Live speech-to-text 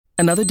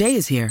Another day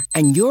is here,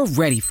 and you're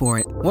ready for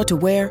it. What to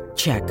wear?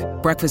 Check.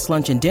 Breakfast,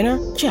 lunch, and dinner?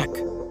 Check.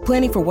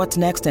 Planning for what's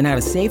next and how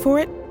to save for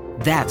it?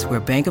 That's where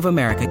Bank of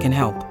America can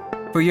help.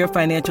 For your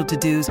financial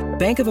to-dos,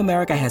 Bank of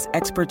America has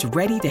experts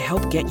ready to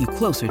help get you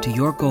closer to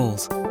your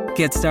goals.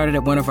 Get started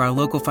at one of our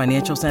local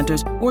financial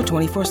centers or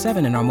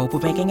 24/7 in our mobile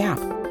banking app.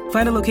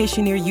 Find a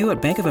location near you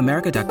at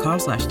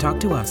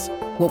bankofamerica.com/talktous.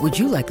 What would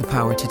you like the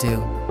power to do?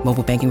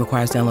 Mobile banking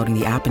requires downloading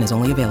the app and is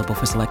only available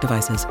for select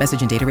devices.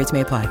 Message and data rates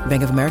may apply.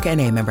 Bank of America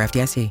N.A., member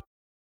FDIC.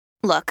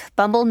 Look,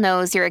 Bumble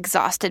knows you're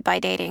exhausted by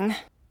dating.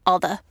 All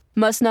the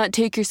must not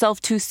take yourself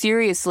too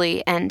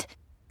seriously and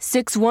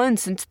 6'1"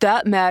 since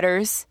that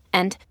matters.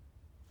 And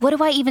what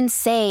do I even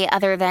say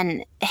other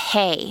than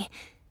hey?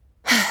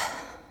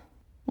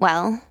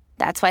 Well,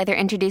 that's why they're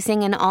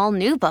introducing an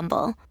all-new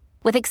Bumble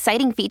with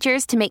exciting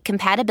features to make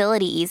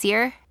compatibility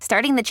easier,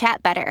 starting the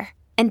chat better,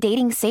 and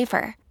dating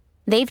safer.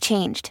 They've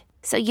changed,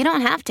 so you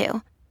don't have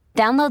to.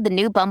 Download the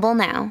new Bumble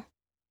now.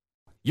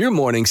 Your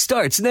morning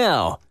starts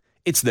now.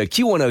 It's the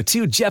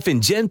Q102 Jeff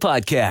and Jen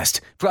podcast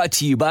brought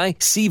to you by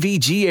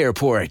CVG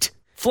Airport.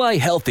 Fly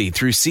healthy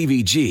through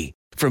CVG.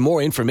 For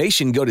more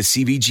information, go to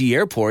CVG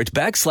Airport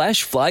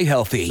 /fly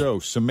healthy. So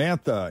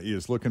Samantha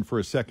is looking for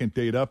a second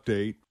date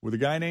update with a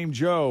guy named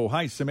Joe.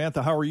 Hi,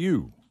 Samantha. How are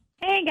you?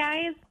 Hey,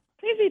 guys.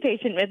 Please be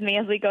patient with me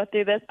as we go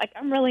through this.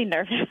 I'm really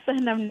nervous,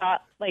 and I'm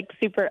not,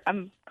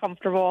 I'm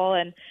comfortable,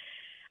 and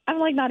I'm,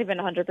 not even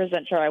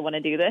 100% sure I want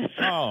to do this.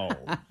 Oh,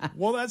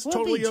 well, that's we'll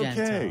totally be okay.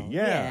 gentle.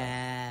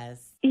 Yeah.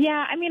 Yes.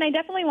 Yeah, I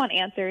definitely want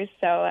answers,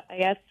 so I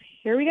guess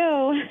here we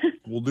go.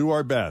 We'll do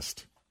our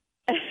best.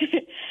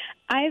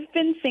 I've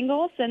been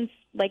single since,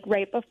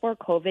 right before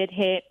COVID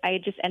hit. I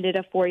just ended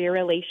a 4-year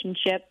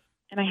relationship,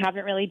 and I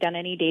haven't really done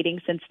any dating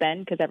since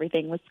then because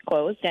everything was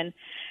closed, and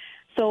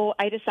so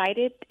I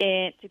decided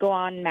to go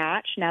on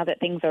Match now that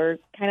things are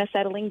kind of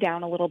settling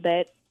down a little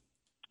bit.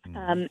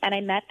 And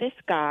I met this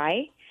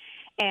guy,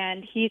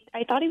 and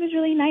I thought he was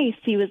really nice.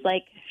 He was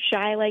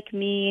shy like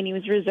me, and he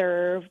was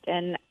reserved.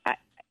 And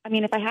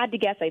if I had to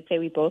guess, I'd say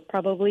we both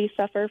probably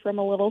suffer from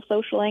a little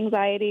social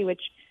anxiety,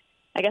 which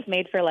I guess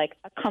made for a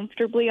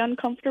comfortably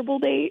uncomfortable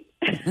date.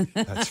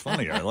 That's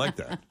funny. I like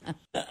that.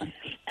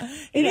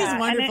 It is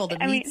wonderful to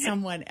meet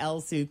someone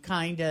else who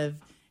kind of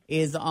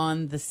is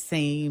on the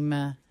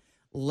same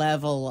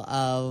level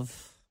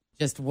of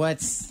just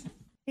what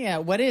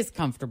is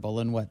comfortable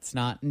and what's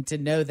not, and to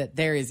know that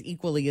there is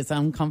equally as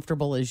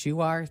uncomfortable as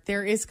you are.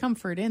 There is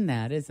comfort in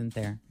that, isn't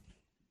there?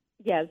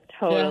 Yes,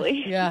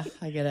 totally. Yeah,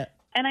 I get it.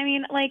 And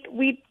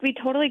we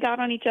totally got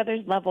on each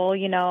other's level,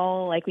 we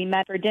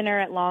met for dinner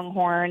at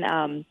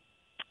Longhorn.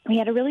 We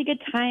had a really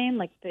good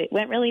time. It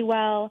went really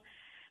well.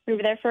 We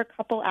were there for a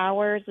couple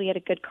hours. We had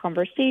a good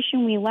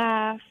conversation. We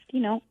laughed,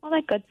 all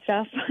that good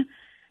stuff.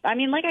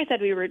 Like I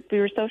said, we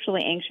were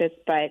socially anxious,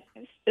 but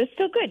it was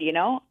still good,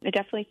 It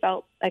definitely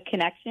felt a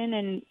connection,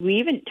 and we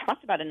even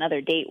talked about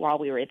another date while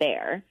we were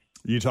there.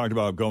 You talked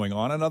about going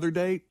on another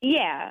date?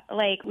 Yeah,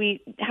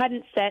 we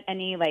hadn't set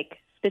any,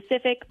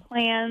 specific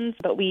plans,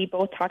 but we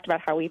both talked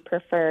about how we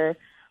prefer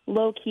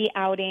low-key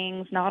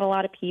outings, not a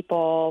lot of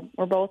people.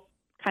 We're both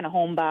kind of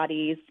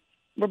homebodies.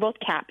 We're both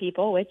cat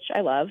people, which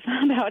I love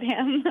about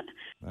him.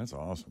 That's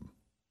awesome.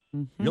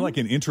 Mm-hmm. You're like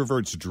an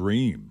introvert's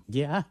dream.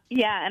 Yeah.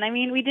 Yeah, and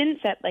we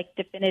didn't set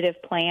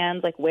definitive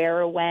plans,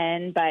 where or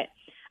when, but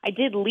I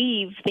did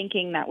leave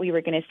thinking that we were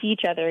going to see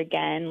each other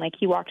again.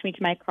 He walked me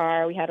to my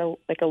car. We had a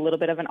little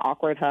bit of an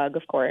awkward hug,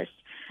 of course.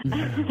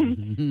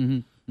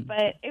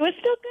 But it was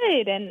still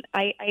good, and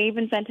I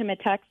even sent him a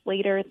text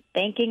later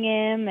thanking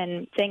him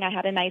and saying I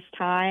had a nice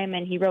time,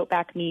 and he wrote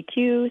back me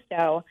too,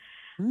 so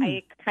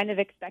I kind of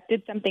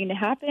expected something to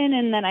happen,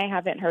 and then I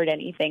haven't heard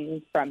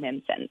anything from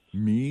him since.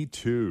 Me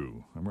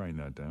too. I'm writing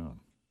that down.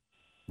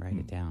 Write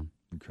it down.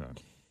 Okay.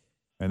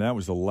 And that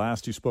was the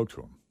last you spoke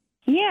to him?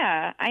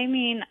 Yeah.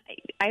 I'm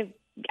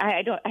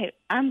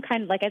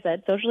kind of, like I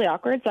said, socially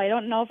awkward, so I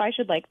don't know if I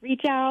should,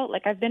 reach out.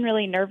 I've been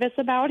really nervous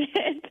about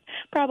it,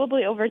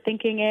 probably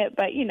overthinking it,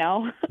 but,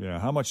 Yeah.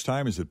 How much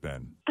time has it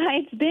been?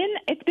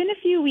 It's been a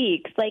few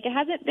weeks. It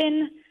hasn't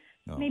been...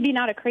 No. Maybe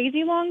not a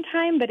crazy long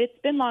time, but it's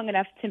been long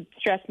enough to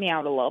stress me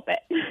out a little bit.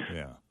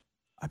 Yeah.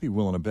 I'd be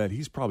willing to bet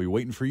he's probably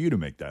waiting for you to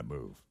make that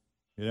move.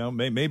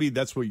 Maybe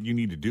that's what you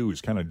need to do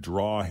is kind of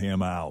draw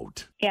him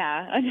out.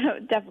 Yeah, I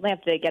definitely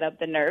have to get up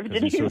the nerve to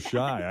do he's so that.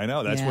 Shy. I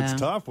know. That's what's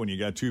tough when you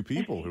got two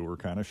people who are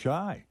kind of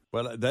shy.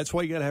 Well, that's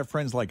why you got to have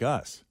friends like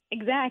us.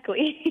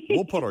 Exactly.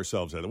 We'll put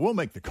ourselves out there. We'll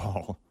make the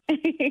call,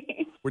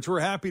 which we're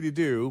happy to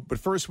do. But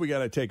first, we got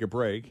to take a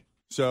break.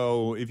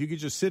 So if you could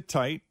just sit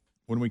tight.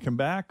 When we come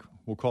back,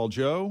 we'll call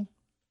Joe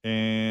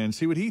and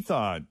see what he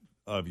thought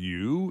of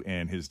you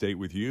and his date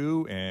with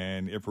you,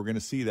 and if we're going to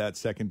see that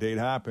second date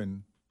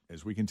happen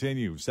as we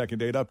continue. Second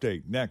date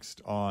update next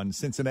on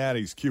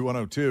Cincinnati's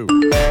Q102.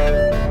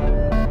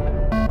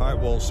 All right,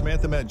 well,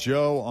 Samantha met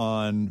Joe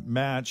on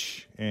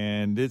Match,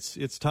 and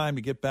it's time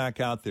to get back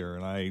out there.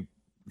 And I,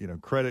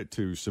 credit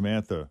to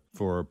Samantha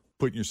for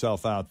putting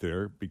yourself out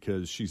there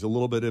because she's a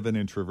little bit of an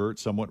introvert,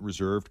 somewhat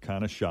reserved,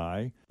 kind of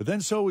shy. But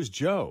then so is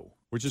Joe.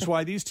 Which is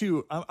why these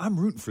two, I'm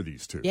rooting for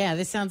these two. Yeah,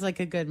 this sounds like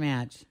a good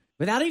match.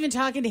 Without even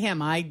talking to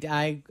him,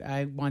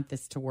 I want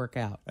this to work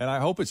out. And I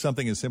hope it's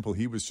something as simple.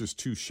 He was just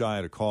too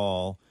shy to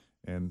call,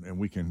 and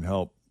we can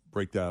help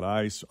break that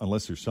ice,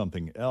 unless there's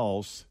something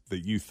else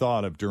that you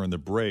thought of during the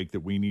break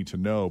that we need to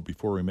know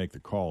before we make the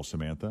call,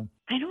 Samantha.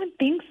 I don't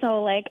think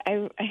so. Like,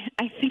 I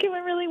think it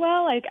went really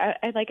well. Like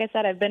I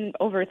said, I've been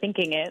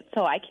overthinking it,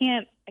 so I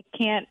can't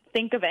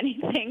think of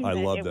anything. I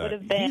love it that. Would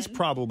have been. He's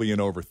probably an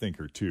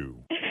overthinker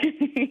too.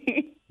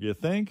 You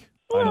think?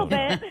 A little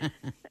bit.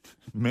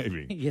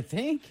 Maybe. You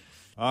think?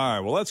 All right.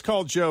 Well, let's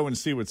call Joe and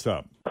see what's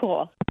up.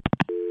 Cool.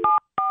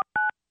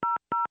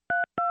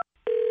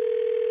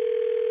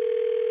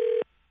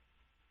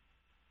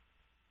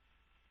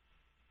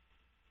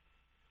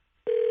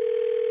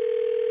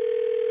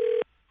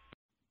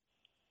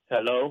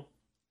 Hello?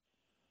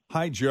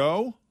 Hi,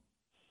 Joe.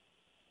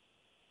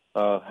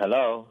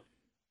 Hello?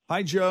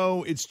 Hi,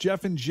 Joe. It's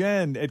Jeff and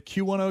Jen at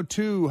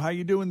Q102. How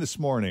you doing this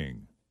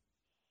morning?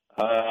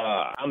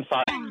 I'm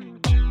sorry.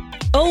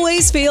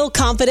 Always feel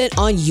confident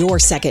on your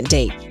second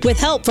date. With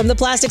help from the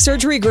Plastic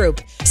Surgery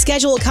Group.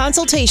 Schedule a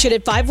consultation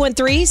at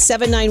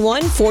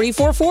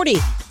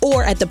 513-791-4440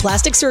 or at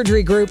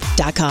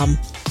theplasticsurgerygroup.com.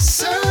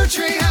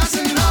 Surgery has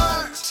an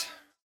art.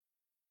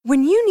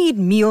 When you need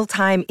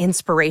mealtime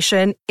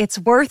inspiration, it's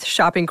worth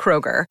shopping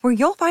Kroger, where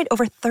you'll find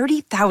over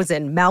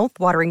 30,000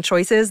 mouth-watering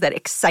choices that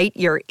excite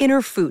your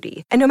inner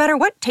foodie. And no matter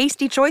what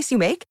tasty choice you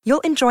make,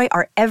 you'll enjoy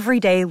our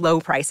everyday low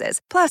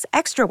prices, plus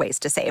extra ways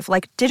to save,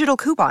 like digital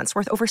coupons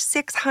worth over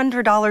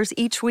 $600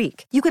 each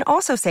week. You can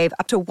also save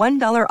up to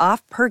 $1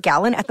 off per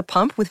gallon at the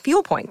pump with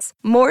fuel points.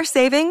 More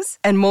savings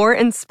and more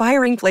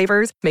inspiring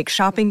flavors make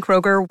shopping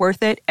Kroger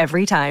worth it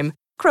every time.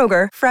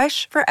 Kroger,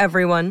 fresh for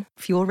everyone.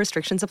 Fuel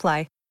restrictions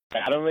apply.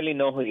 I don't really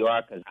know who you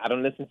are because I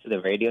don't listen to the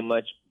radio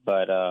much,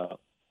 but why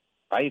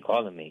are you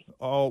calling me?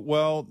 Oh,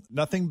 well,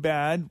 nothing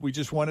bad. We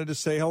just wanted to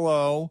say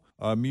hello.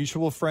 A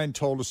mutual friend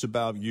told us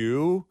about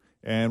you,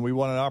 and we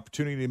want an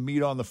opportunity to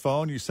meet on the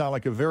phone. You sound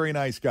like a very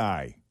nice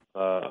guy.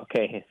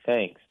 Okay,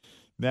 thanks.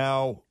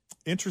 Now,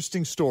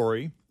 interesting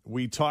story.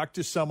 We talked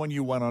to someone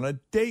you went on a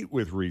date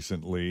with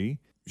recently.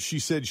 She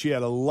said she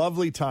had a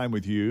lovely time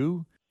with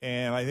you,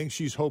 and I think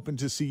she's hoping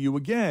to see you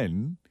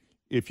again,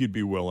 if you'd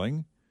be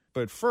willing.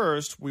 But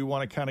first, we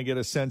want to kind of get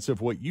a sense of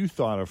what you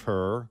thought of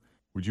her.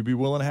 Would you be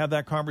willing to have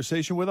that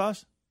conversation with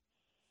us?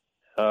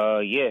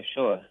 Yeah,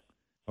 sure.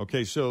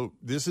 Okay, so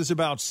this is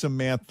about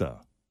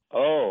Samantha.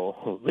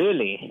 Oh,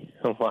 really?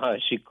 Wow,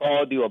 she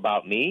called you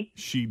about me?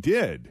 She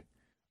did.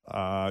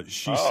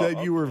 She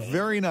said you were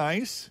very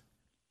nice,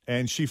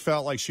 and she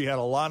felt like she had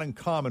a lot in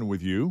common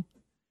with you.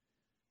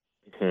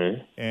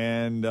 Mm-hmm.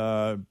 And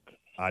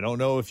I don't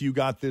know if you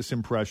got this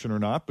impression or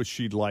not, but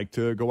she'd like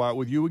to go out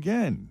with you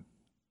again.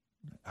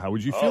 How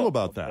would you feel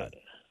about that?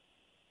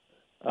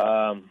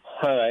 All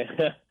right.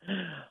 It's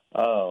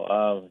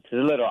a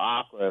little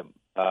awkward.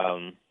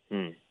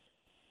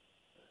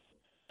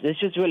 It's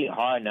just really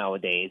hard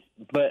nowadays.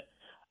 But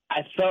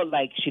I felt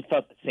like she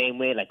felt the same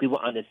way. Like we were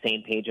on the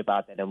same page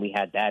about that, and we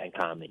had that in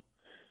common.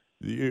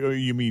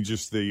 You mean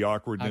just the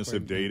awkwardness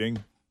of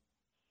dating?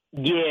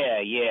 Yeah,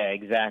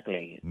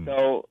 exactly.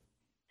 So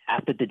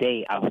after the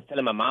date, I was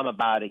telling my mom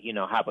about it,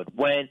 how it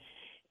went.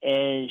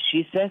 And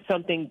she said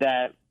something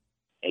that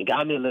it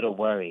got me a little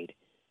worried.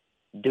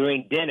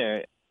 During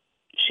dinner,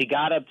 she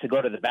got up to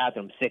go to the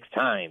bathroom 6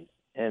 times,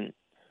 and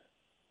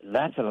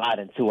that's a lot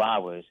in 2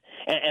 hours.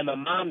 And my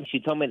mom, she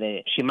told me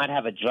that she might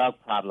have a drug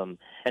problem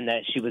and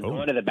that she was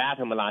going to the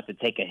bathroom a lot to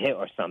take a hit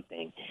or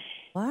something.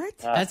 What?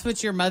 That's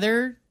what your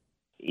mother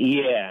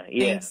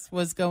thinks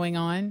was going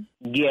on?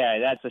 Yeah,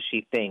 that's what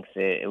she thinks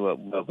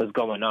what was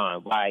going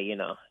on. Why,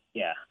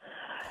 yeah.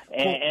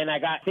 And I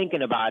got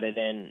thinking about it,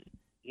 and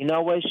you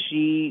know what,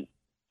 she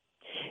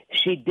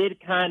did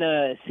kind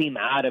of seem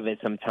out of it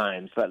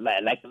sometimes, but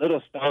like a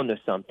little stoned or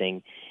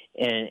something.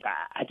 And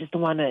I just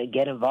don't want to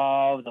get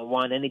involved. Don't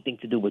want anything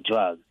to do with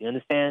drugs. You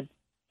understand?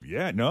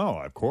 Yeah, no,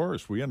 of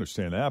course. We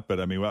understand that.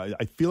 But, I mean,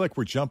 I feel like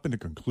we're jumping to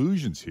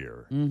conclusions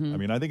here. Mm-hmm. I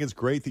mean, I think it's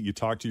great that you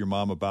talked to your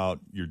mom about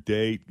your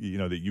date,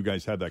 that you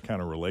guys had that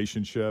kind of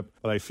relationship.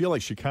 But I feel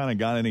like she kind of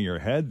got into your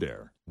head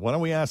there. Why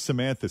don't we ask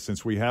Samantha,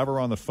 since we have her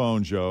on the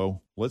phone,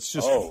 Joe? Let's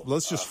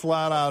just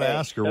flat out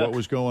ask her what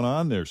was going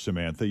on there,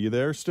 Samantha. You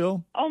there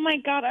still? Oh, my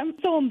God. I'm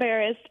so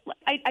embarrassed.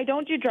 I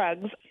don't do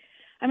drugs.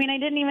 I mean, I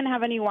didn't even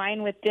have any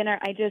wine with dinner.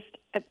 I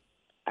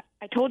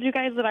told you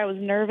guys that I was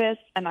nervous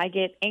and I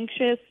get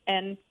anxious,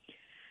 and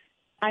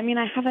I mean,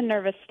 I have a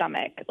nervous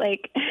stomach.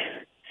 Like,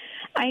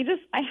 I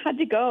had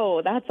to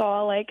go. That's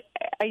all. Like,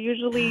 I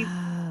usually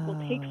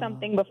will take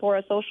something before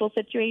a social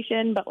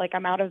situation, but like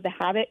I'm out of the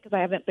habit because I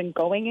haven't been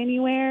going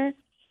anywhere.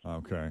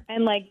 Okay.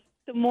 And like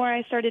the more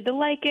I started to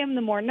like him,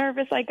 the more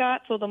nervous I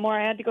got. So the more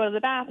I had to go to the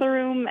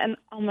bathroom, and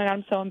oh my God,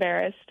 I'm so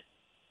embarrassed.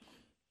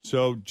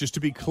 So just to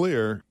be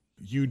clear,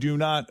 you do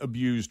not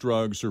abuse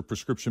drugs or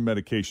prescription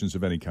medications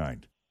of any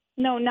kind?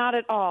 No, not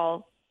at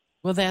all.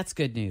 Well, that's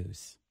good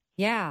news.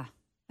 Yeah.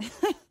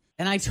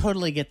 And I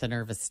totally get the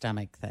nervous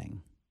stomach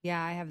thing.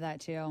 Yeah, I have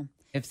that too.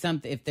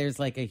 If there's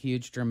like a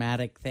huge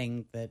dramatic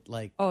thing that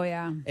like, oh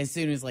yeah, as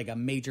soon as like a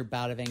major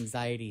bout of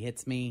anxiety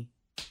hits me,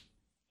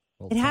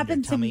 it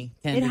happened to me.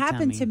 It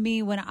happened to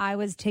me when I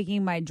was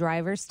taking my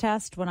driver's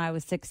test when I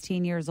was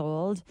 16 years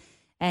old,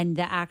 and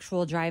the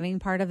actual driving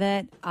part of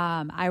it.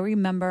 I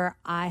remember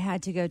I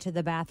had to go to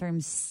the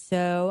bathroom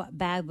so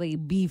badly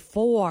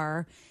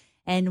before,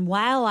 and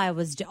while I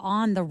was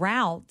on the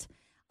route,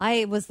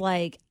 I was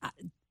like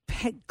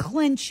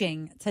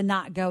clenching to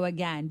not go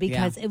again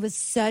because it was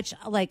such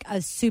like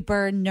a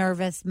super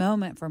nervous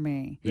moment for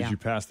me. Did you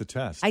pass the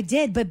test? I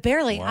did, but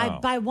barely. Wow.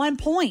 By 1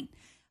 point.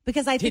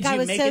 Because I think I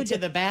was so. Did you make it to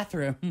the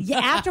bathroom? Yeah,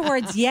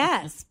 afterwards,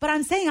 yes. But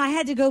I'm saying I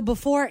had to go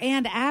before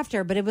and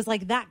after. But it was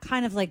like that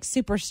kind of like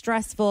super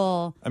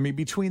stressful. I mean,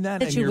 between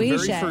that situation. and your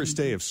very first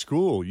day of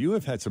school, you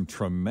have had some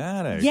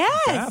traumatic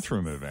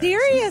bathroom events.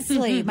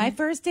 Seriously, my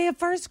first day of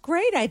first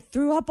grade, I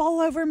threw up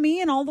all over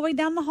me and all the way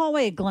down the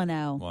hallway at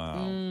Gleno.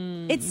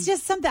 Wow. It's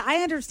just something.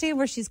 I understand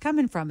where she's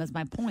coming from is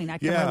my point. I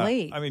can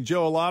relate. I mean,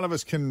 Joe, a lot of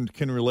us can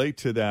relate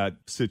to that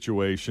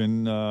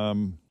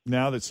situation.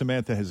 Now that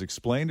Samantha has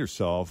explained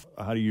herself,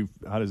 how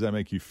does that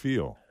make you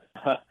feel?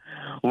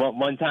 Well,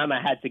 one time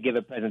I had to give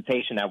a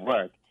presentation at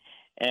work,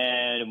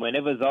 and when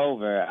it was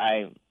over,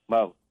 I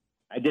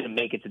didn't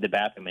make it to the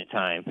bathroom in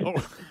time. Oh.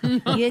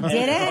 You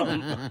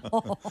didn't?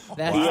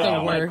 That's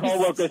the worst. My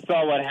coworkers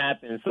saw what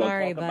happened, so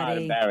sorry, talk about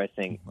buddy.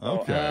 embarrassing. So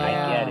Okay.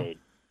 I get it.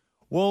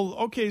 Well,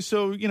 okay,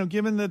 so,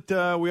 given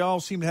that we all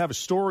seem to have a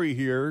story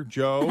here,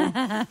 Joe,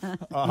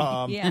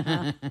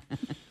 Yeah.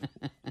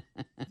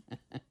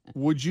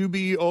 would you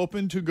be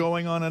open to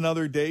going on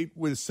another date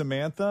with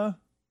Samantha?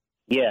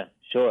 Yeah,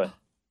 sure.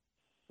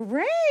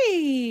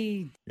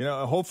 Great.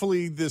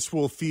 Hopefully this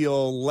will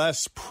feel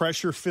less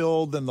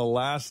pressure-filled than the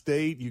last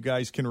date. You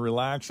guys can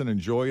relax and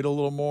enjoy it a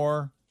little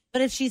more.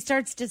 But if she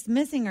starts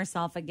dismissing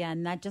herself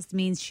again, that just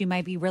means she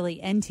might be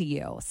really into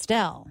you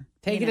still.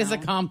 Take it as a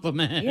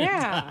compliment.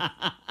 Yeah.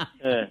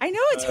 I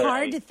know it's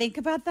hard to think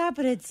about that,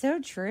 but it's so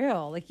true.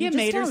 Like you just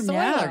made her don't soil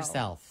know.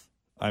 herself.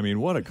 I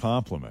mean, what a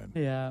compliment.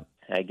 Yeah.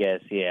 I guess,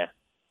 yeah.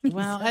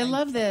 Well, I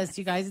love this,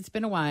 you guys. It's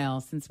been a while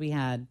since we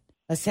had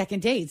a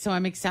second date, so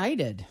I'm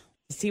excited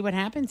to see what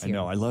happens here. I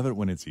know. I love it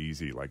when it's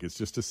easy. Like, it's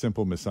just a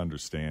simple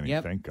misunderstanding.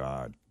 Yep. Thank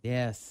God.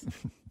 Yes.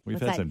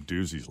 We've What's had that? some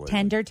doozies lately.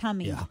 Tender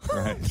tummy. Yeah.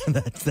 Right.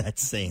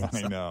 That's saying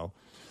I know.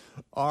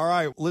 All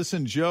right.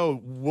 Listen,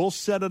 Joe, we'll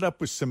set it up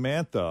with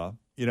Samantha.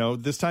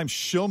 This time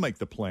she'll make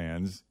the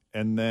plans,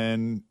 and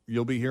then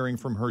you'll be hearing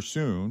from her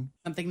soon.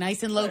 Something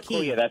nice and low-key.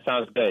 Cool, yeah, that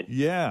sounds good.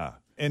 Yeah.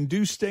 And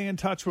do stay in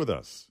touch with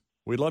us.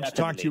 We'd love to talk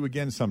to Definitely. you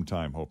again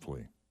sometime,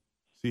 hopefully.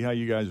 See how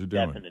you guys are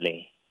doing.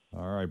 Definitely.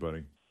 All right,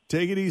 buddy.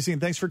 Take it easy,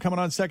 and thanks for coming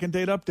on Second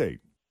Date Update.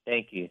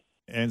 Thank you.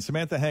 And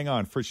Samantha, hang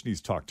on. Frisch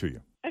needs to talk to you.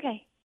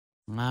 Okay.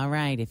 All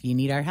right. If you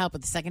need our help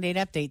with the second date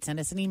update, send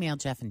us an email,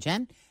 Jeff and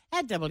Jen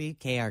at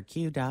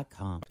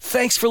WKRQ.com.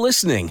 Thanks for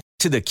listening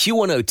to the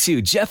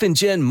Q102 Jeff and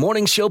Jen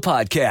Morning Show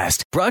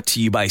podcast, brought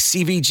to you by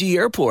CVG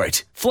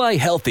Airport. Fly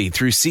healthy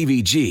through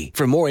CVG.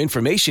 For more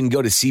information,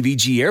 go to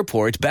CVG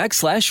Airport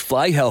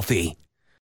 /fly healthy.